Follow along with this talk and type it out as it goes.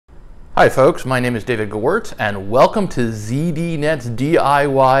Hi folks, my name is David Gewirtz and welcome to ZDNet's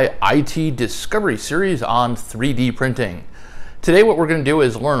DIY IT Discovery Series on 3D printing. Today what we're going to do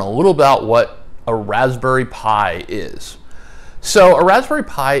is learn a little about what a Raspberry Pi is. So a Raspberry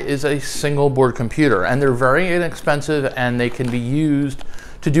Pi is a single board computer and they're very inexpensive and they can be used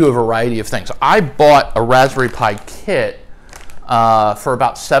to do a variety of things. I bought a Raspberry Pi kit for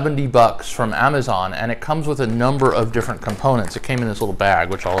about 70 bucks from Amazon, and it comes with a number of different components. It came in this little bag,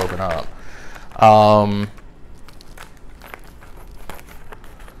 which I'll open up.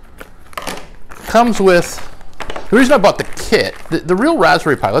 Comes with, the reason I bought the kit, the real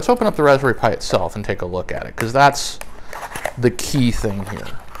Raspberry Pi, let's open up the Raspberry Pi itself and take a look at it, because that's the key thing here.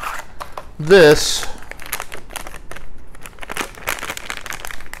 This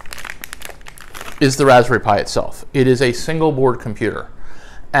is the Raspberry Pi itself. It is a single board computer.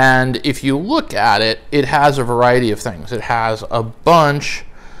 And if you look at it, it has a variety of things. It has a bunch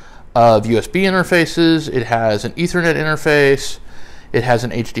of USB interfaces. It has an Ethernet interface. It has an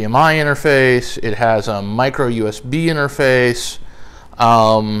HDMI interface. It has a micro USB interface,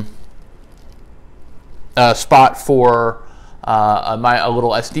 a spot for a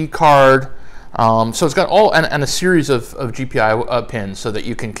little SD card. So it's got all, and a series of GPI pins so that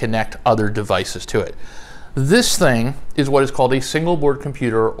you can connect other devices to it. This thing is what is called a single board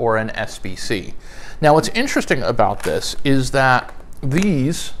computer, or an SBC. Now what's interesting about this is that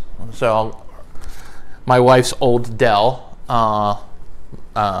these, so my wife's old Dell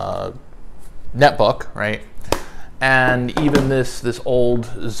netbook, right? And even this old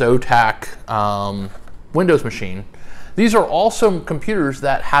Zotac Windows machine, these are also computers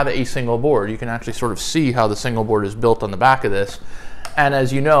that have a single board. You can actually sort of see how the single board is built on the back of this. And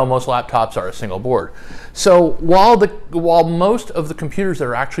as you know, most laptops are a single board. So while most of the computers that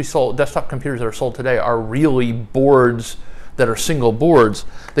are actually sold, desktop computers that are sold today, are really boards that are single boards,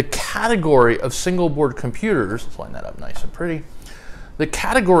 the category of single board computers, let's line that up nice and pretty, the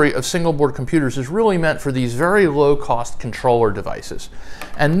category of single board computers is really meant for these very low cost controller devices.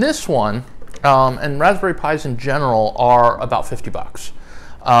 And this one, and Raspberry Pis in general, are about 50 bucks.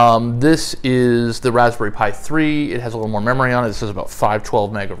 This is the Raspberry Pi 3. It has a little more memory on it. This is about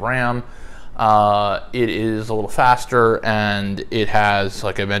 512 meg of RAM. It is a little faster, and it has,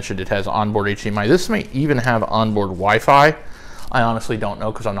 like I mentioned, it has onboard HDMI. This may even have onboard Wi-Fi. I honestly don't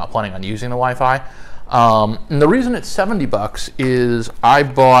know because I'm not planning on using the Wi-Fi. And the reason it's 70 bucks is I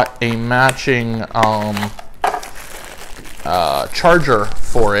bought a matching charger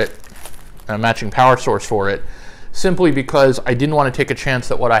for it, a matching power source for it, simply because I didn't want to take a chance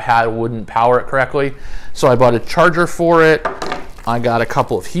that what I had wouldn't power it correctly. So I bought a charger for it. I got a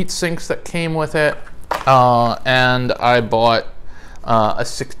couple of heat sinks that came with it, and I bought a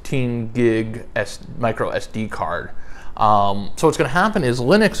 16 gig micro SD card. So what's going to happen is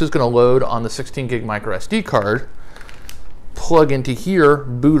Linux is going to load on the 16 gig micro SD card, plug into here,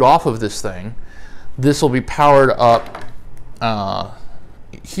 boot off of this thing. This will be powered up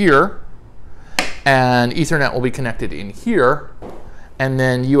here, and Ethernet will be connected in here, and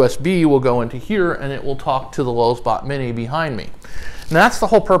then USB will go into here, and it will talk to the Lulzbot Mini behind me. And that's the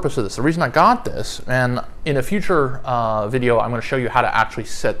whole purpose of this. The reason I got this, and in a future video I'm going to show you how to actually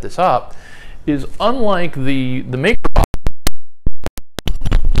set this up, is unlike the MakerBot.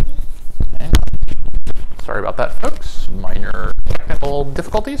 Sorry about that, folks. Minor technical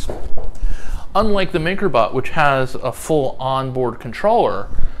difficulties. Unlike the MakerBot, which has a full onboard controller,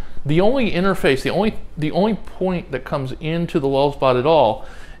 the only interface, the only point that comes into the Lulzbot at all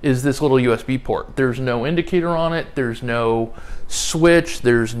is this little USB port. There's no indicator on it, there's no switch,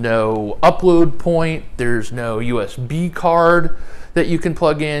 there's no upload point, there's no USB card that you can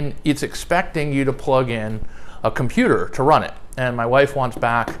plug in. It's expecting you to plug in a computer to run it. And my wife wants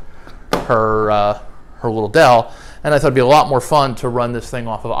back her little Dell, and I thought it'd be a lot more fun to run this thing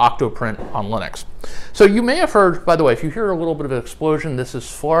off of Octoprint on Linux. So you may have heard, by the way, if you hear a little bit of an explosion, this is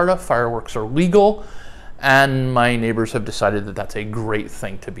Florida. Fireworks are legal, and my neighbors have decided that that's a great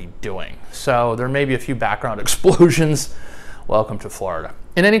thing to be doing. So there may be a few background explosions. Welcome to Florida.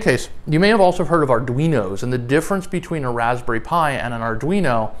 In any case, you may have also heard of Arduinos, and the difference between a Raspberry Pi and an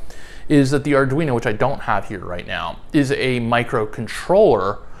Arduino is that the Arduino, which I don't have here right now, is a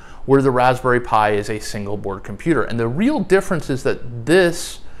microcontroller, where the Raspberry Pi is a single board computer. And the real difference is that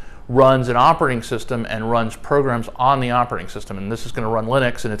this runs an operating system and runs programs on the operating system. And this is going to run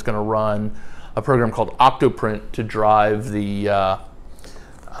Linux, and it's going to run a program called Octoprint to drive the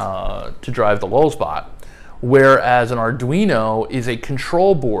Lulzbot. Whereas an Arduino is a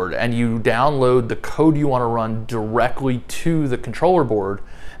control board, and you download the code you want to run directly to the controller board,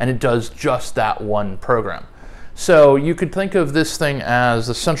 and it does just that one program. So you could think of this thing as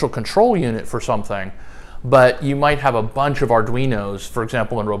the central control unit for something, but you might have a bunch of Arduinos, for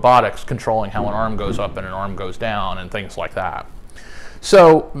example, in robotics, controlling how an arm goes up and an arm goes down and things like that.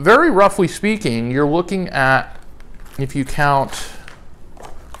 So very roughly speaking, you're looking at, if you count,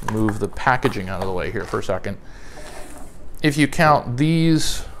 move the packaging out of the way here for a second. If you count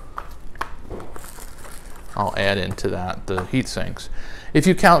these, I'll add into that the heat sinks. If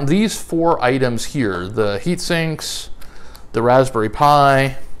you count these 4 items here, the heat sinks, the Raspberry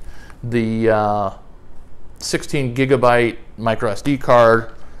Pi, the 16 gigabyte micro SD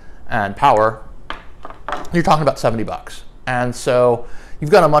card, and power, you're talking about 70 bucks. And so you've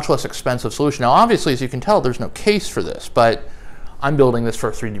got a much less expensive solution. Now, obviously, as you can tell, there's no case for this, but I'm building this for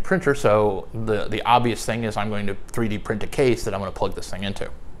a 3D printer, so the obvious thing is I'm going to 3D print a case that I'm going to plug this thing into.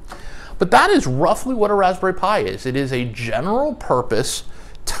 But that is roughly what a Raspberry Pi is. It is a general purpose,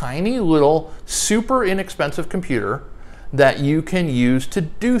 tiny little, super inexpensive computer that you can use to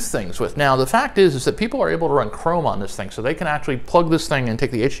do things with. Now, the fact is that people are able to run Chrome on this thing, so they can actually plug this thing and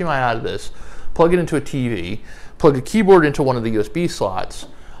take the HDMI out of this, plug it into a TV, plug a keyboard into one of the USB slots,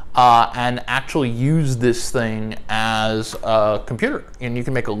 and actually use this thing as a computer. And you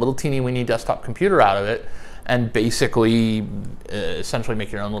can make a little teeny weeny desktop computer out of it and basically essentially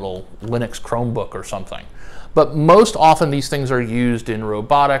make your own little Linux Chromebook or something. But most often these things are used in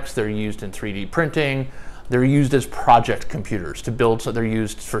robotics, they're used in 3D printing, they're used as project computers to build, so they're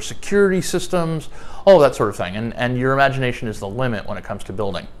used for security systems, all that sort of thing. And your imagination is the limit when it comes to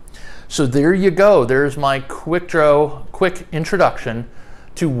building. So there you go, there's my quick introduction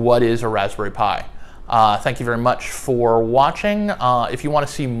to what is a Raspberry Pi. Thank you very much for watching. If you want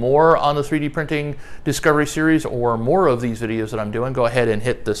to see more on the 3D printing discovery series or more of these videos that I'm doing, go ahead and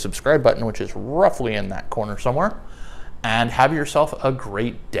hit the subscribe button, which is roughly in that corner somewhere, and have yourself a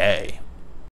great day.